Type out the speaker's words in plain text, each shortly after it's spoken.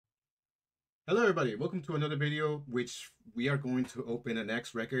Hello everybody, welcome to another video which we are going to open an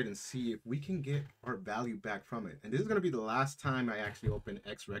XRecord and see if we can get our value back from it. And this is going to be the last time I actually open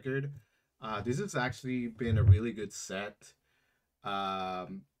XRecord. This has actually been a really good set. But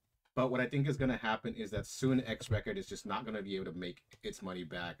what I think is going to happen is that soon XRecord is just not going to be able to make its money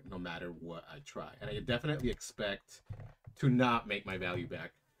back no matter what I try. And I definitely expect to not make my value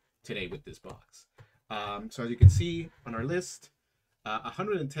back today with this box. So as you can see on our list,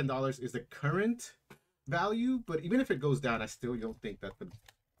 $110 is the current value, but even if it goes down, I still don't think that the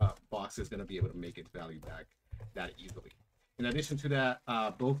box is going to be able to make its value back that easily. In addition to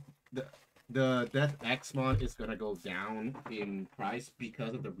that, both the Death Xmon is going to go down in price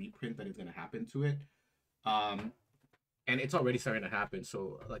because of the reprint that is going to happen to it. And it's already starting to happen.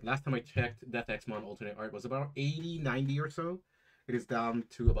 So like last time I checked, Death Xmon alternate art was about 80, 90 or so. It is down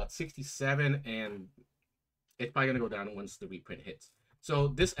to about 67, and it's probably gonna go down once the reprint hits. So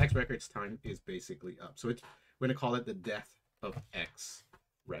this XRecord's time is basically up. So we're gonna call it the death of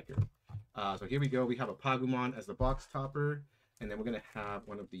XRecord. So here we go. We have a Pagumon as the box topper, and then we're gonna have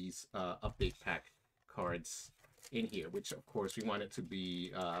one of these update pack cards in here, which of course we want it to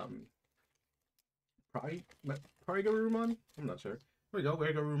be Parigarurumon. I'm not sure. Here we go.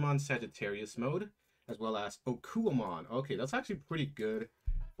 Parigarurumon Sagittarius mode, as well as Okuamon. Okay, that's actually pretty good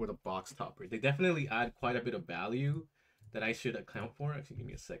for the box topper. They definitely add quite a bit of value that I should account for. Actually, give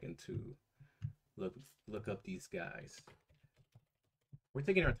me a second to look up these guys. We're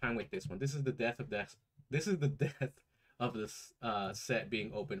taking our time with this one. This is the death of death. This is the death of this set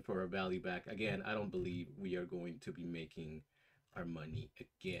being open for our value back. Again, I don't believe we are going to be making our money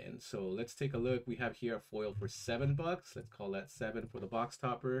again. So let's take a look. We have here a foil for $7. Let's call that 7 for the box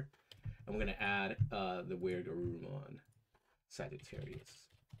topper. And we're gonna add the Weirgarurumon Sagittarius.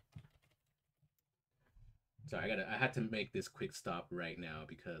 Sorry, I had to make this quick stop right now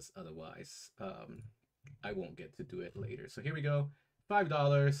because otherwise I won't get to do it later. So here we go.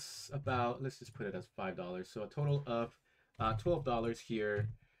 $5 about, let's just put it as $5. So a total of $12 here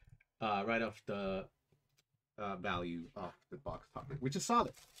right off the value of the box topper, which is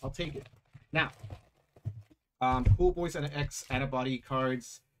solid. I'll take it. Now, Cool Boys and X antibody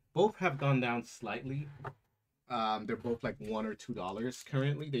cards both have gone down slightly. They're both like $1 or $2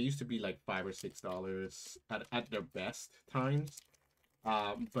 currently. They used to be like $5 or $6 at their best times.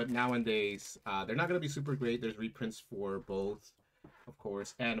 But nowadays, they're not going to be super great. There's reprints for both, of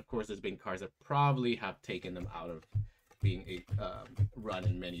course. And of course, there's been cards that probably have taken them out of being a run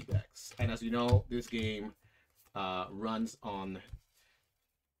in many decks. And as you know, this game runs on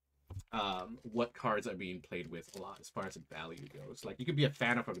what cards are being played with a lot as far as the value goes. Like, you could be a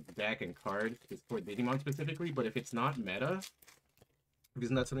fan of a deck and card for Digimon specifically, but if it's not meta, if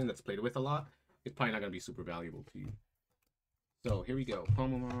it's not something that's played with a lot, it's probably not going to be super valuable to you. So here we go.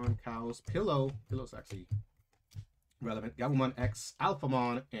 Pomamon, Cows, Pillow's actually relevant. Gabumon X,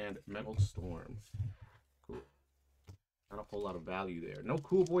 Alphamon, and Metal Storm. Cool. Not a whole lot of value there. No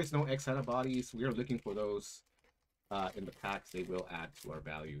Cool Boys, no X antibodies. We are looking for those in the packs. They will add to our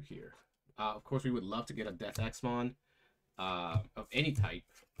value here. Of course, we would love to get a Death Xmon of any type.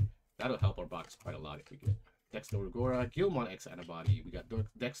 That'll help our box quite a lot if we get Dexdorugora, Gilmon X antibody. We got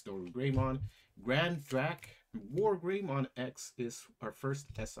Dexdorugreymon, Grand Drac, War Greymon X is our first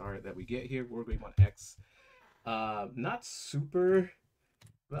SR that we get here. War Greymon X. Not super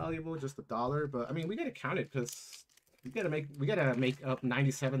valuable, just $1, but I mean we gotta count it because we gotta make up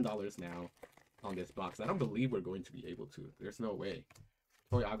 $97 now on this box. I don't believe we're going to be able to. There's no way.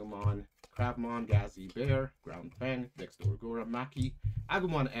 Toy Agumon, Crabmon, Gazi Bear, Ground Fang, Dexdorugora, Maki,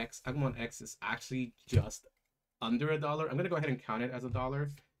 Agumon X. Agumon X is actually just under $1. I'm gonna go ahead and count it as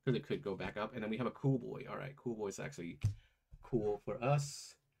 $1 because it could go back up. And then we have a Cool Boy. All right, Cool Boy is actually cool for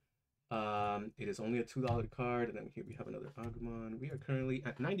us. It is only a $2 card, and then here we have another Agumon. We are currently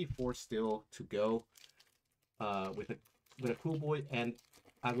at 94 still to go with a Cool Boy and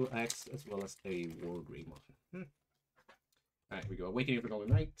Agu X, as well as a War Greymon. Alright, we go. Awakening of the Golden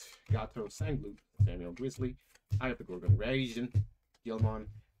Knight, Gato, Sangloop, Samuel Grizzly, Eye of the Gorgon Raisin, Gilmon,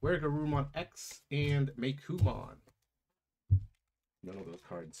 Weirgarurumon X, and Meikumon. None of those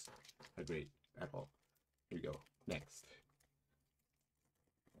cards are great at all. Here we go. Next.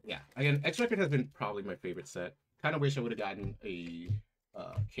 Yeah, again, XRecord has been probably my favorite set. Kind of wish I would have gotten a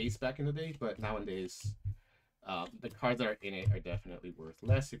case back in the day, but nowadays the cards that are in it are definitely worth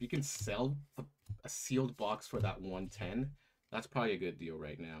less. If you can sell a sealed box for that 110, that's probably a good deal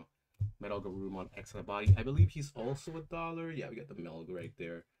right now. Metal Garurumon X antibody. I believe he's also $1. Yeah, we got the Melg right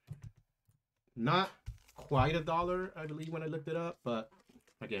there. Not quite $1, I believe, when I looked it up, but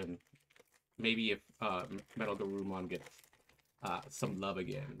again, maybe if Metal Garurumon gets some love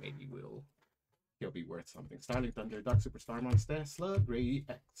again, maybe we'll he'll be worth something. Starling Thunder, Dark Superstar Monster, Slug, Ray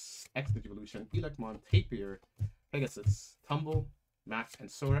X, X Digivolution, Elecmon, Tapir, Pegasus, Tumble, Max, and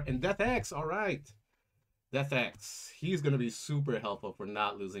Sora, and Death X. All right. Death X. He's going to be super helpful for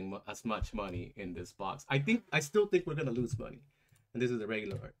not losing as much money in this box. I still think we're going to lose money. And this is the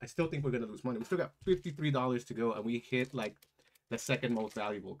regular art. I still think we're going to lose money. We still got $53 to go, and we hit, like, the second most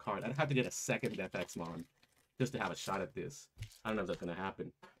valuable card. I'd have to get a second Death X Mon just to have a shot at this. I don't know if that's going to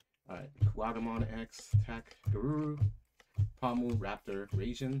happen. All right. Kuwagamon X, Tack, Garuru, Pamu, Raptor,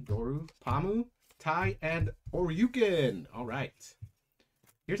 Raisin, Doru, Pamu, Tai, and Oryuken. All right.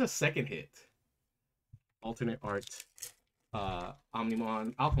 Here's a second hit. Alternate art.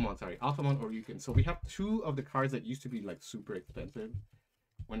 Alphamon, Oryuken. So we have two of the cards that used to be like super expensive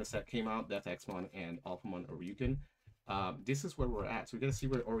when the set came out. That's Xmon and Alphamon Oryuken. This is where we're at. So we gotta see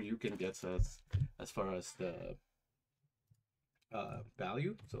where Oryuken gets us as far as the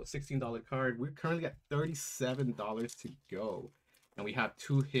value. So a $16 card. We're currently at $37 to go, and we have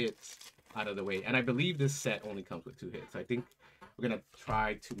two hits out of the way. And I believe this set only comes with two hits. I think we're gonna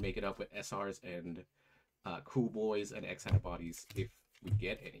try to make it up with SRs and Cool Boys and X Antibodies if we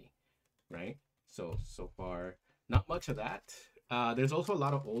get any, right? So far, not much of that. There's also a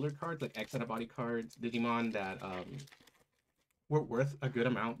lot of older cards, like X Antibody cards, Digimon, that were worth a good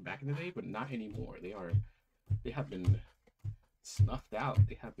amount back in the day, but not anymore. They have been snuffed out.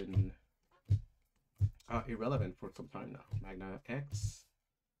 They have been irrelevant for some time now. Magna X.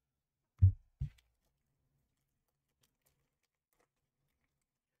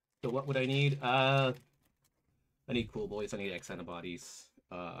 So what would I need? I need Cool Boys, I need X Antibodies,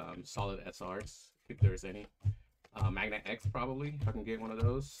 solid SRs, if there's any. Magna X, probably, if I can get one of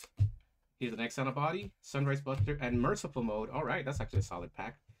those. Here's an X Antibody, Sunrise Buster, and Merciful Mode. All right, that's actually a solid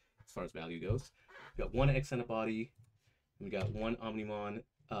pack as far as value goes. We got one X Antibody, and we got one Omnimon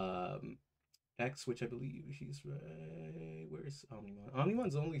X, which I believe he's right. Where's Omnimon?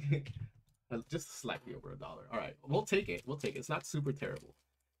 Omnimon's only just slightly over $1. All right, we'll take it. We'll take it. It's not super terrible.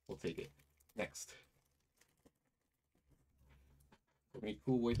 We'll take it. Next. We need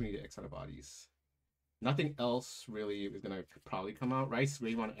Cool Boys, we need X Antibodies. Nothing else really is going to probably come out. Rice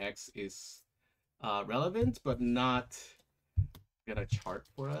Raymon X is relevant, but not gonna chart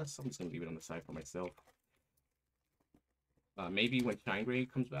for us. I'm just going to leave it on the side for myself. Maybe when Shine Gray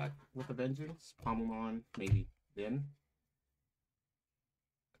comes back with a vengeance. Palmamon, maybe then.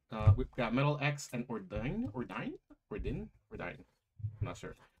 We've got Metal X and Ordine. I'm not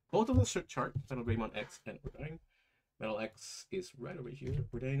sure. Both of those should chart. Metal Raymon X and Ordine. Metal X is right over here.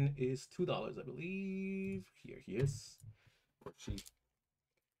 Ordine is $2, I believe. Here he is.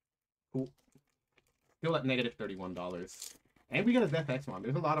 Cool. Still at negative $31. And we got a Death X-Mon.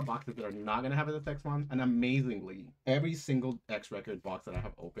 There's a lot of boxes that are not going to have a Death X-Mon. And amazingly, every single XRecord box that I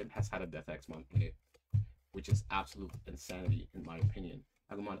have opened has had a Death X-Mon in it, which is absolute insanity, in my opinion.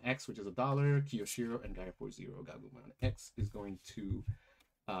 Agumon X, which is $1. Kiyoshiro and Gaia 40. Agumon X is going to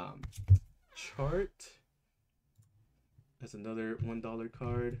chart. That's another $1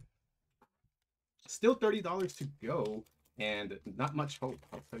 card. Still $30 to go, and not much hope,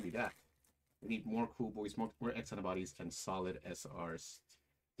 I'll tell you that. We need more Cool Boys, more X Antibodies, and solid SRs.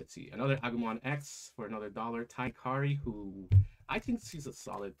 Let's see. Another Agumon X for another $1. Taikari, who I think she's a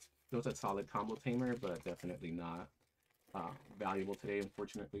solid combo tamer, but definitely not valuable today,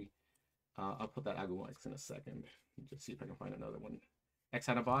 unfortunately. I'll put that Agumon X in a second. Just see if I can find another one. X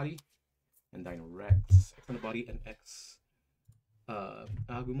Antibody and Dino Rex. X Antibody and X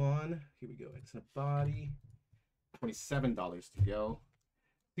Agumon. Here we go. X Antibody. $27 to go.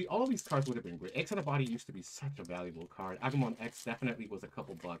 See, all of these cards would have been great. X Antibody used to be such a valuable card. Agumon X definitely was a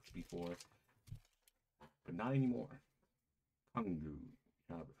couple bucks before, but not anymore. Kangu.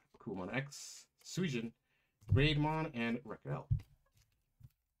 Kumon X, Suijin, Greymon, and Raquel.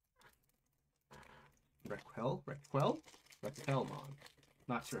 Raquelmon.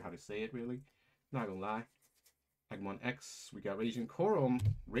 Not sure how to say it, really. Not gonna lie. Agumon X, we got Raging Korum,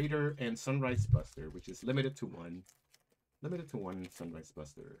 Raider, and Sunrise Buster, which is limited to one. Limited to one Sunrise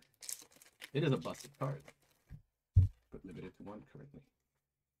Buster. It is a busted card, but limited to one currently.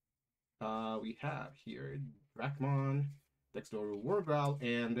 We have here Dracmon, Dexdoru Wargrowl,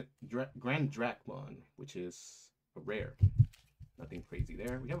 and Grand Dracmon, which is a rare. Nothing crazy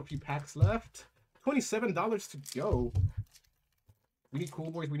there. We have a few packs left. $27 to go. We need Cool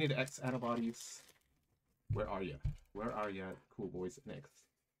Boys. We need X Antibodies. Where are you? Where are you, Cool Boys and X?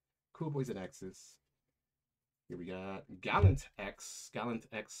 Cool Boys and X's. Here we got Gallant X. Gallant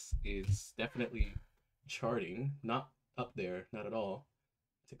X is definitely charting. Not up there, not at all.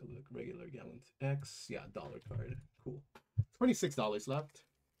 Take a look. Regular Gallant X. Yeah, $1 card. Cool. $26 left.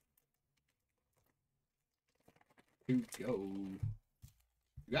 to go.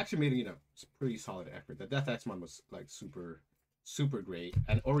 You actually made, you know, pretty solid effort. The Death X one was like super great.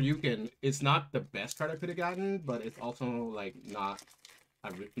 And Oryuken, it's not the best card I could have gotten, but it's also like not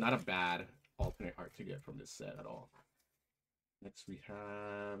a bad alternate art to get from this set at all. Next we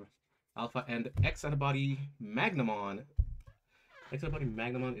have Alpha and X Antibody Magnamon. X Antibody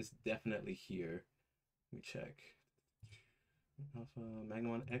Magnamon is definitely here. Let me check. Alpha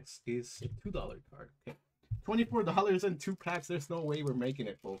Magnamon X is a $2 card. Okay. $24 and 2 packs. There's no way we're making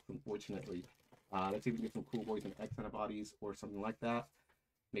it both, unfortunately. Let's see if we can get some cool boys and X Antibodies or something like that.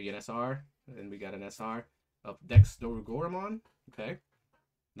 Maybe an SR. And we got an SR of Dex Dorugoramon. Okay.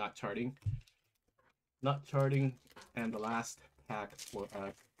 Not charting. Not charting. And the last pack for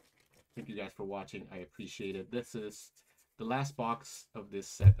us. Thank you guys for watching. I appreciate it. This is the last box of this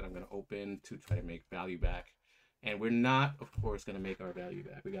set that I'm going to open to try to make value back. And we're not, of course, going to make our value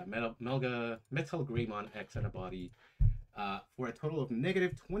back. We got Metal Greymon X Antibody for a total of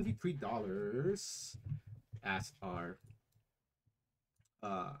negative $23 as our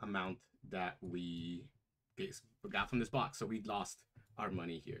amount that we got from this box. So we lost our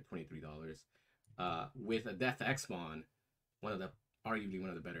money here, $23. With a Death X-Mon, arguably one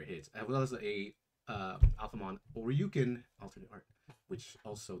of the better hits, as well as a Alphamon Oryuken alternate art, which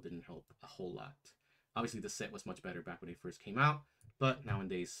also didn't help a whole lot. Obviously, the set was much better back when it first came out, but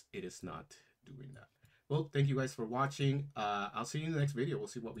nowadays it is not doing that. Well, thank you guys for watching. I'll see you in the next video. We'll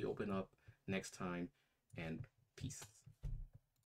see what we open up next time, and peace.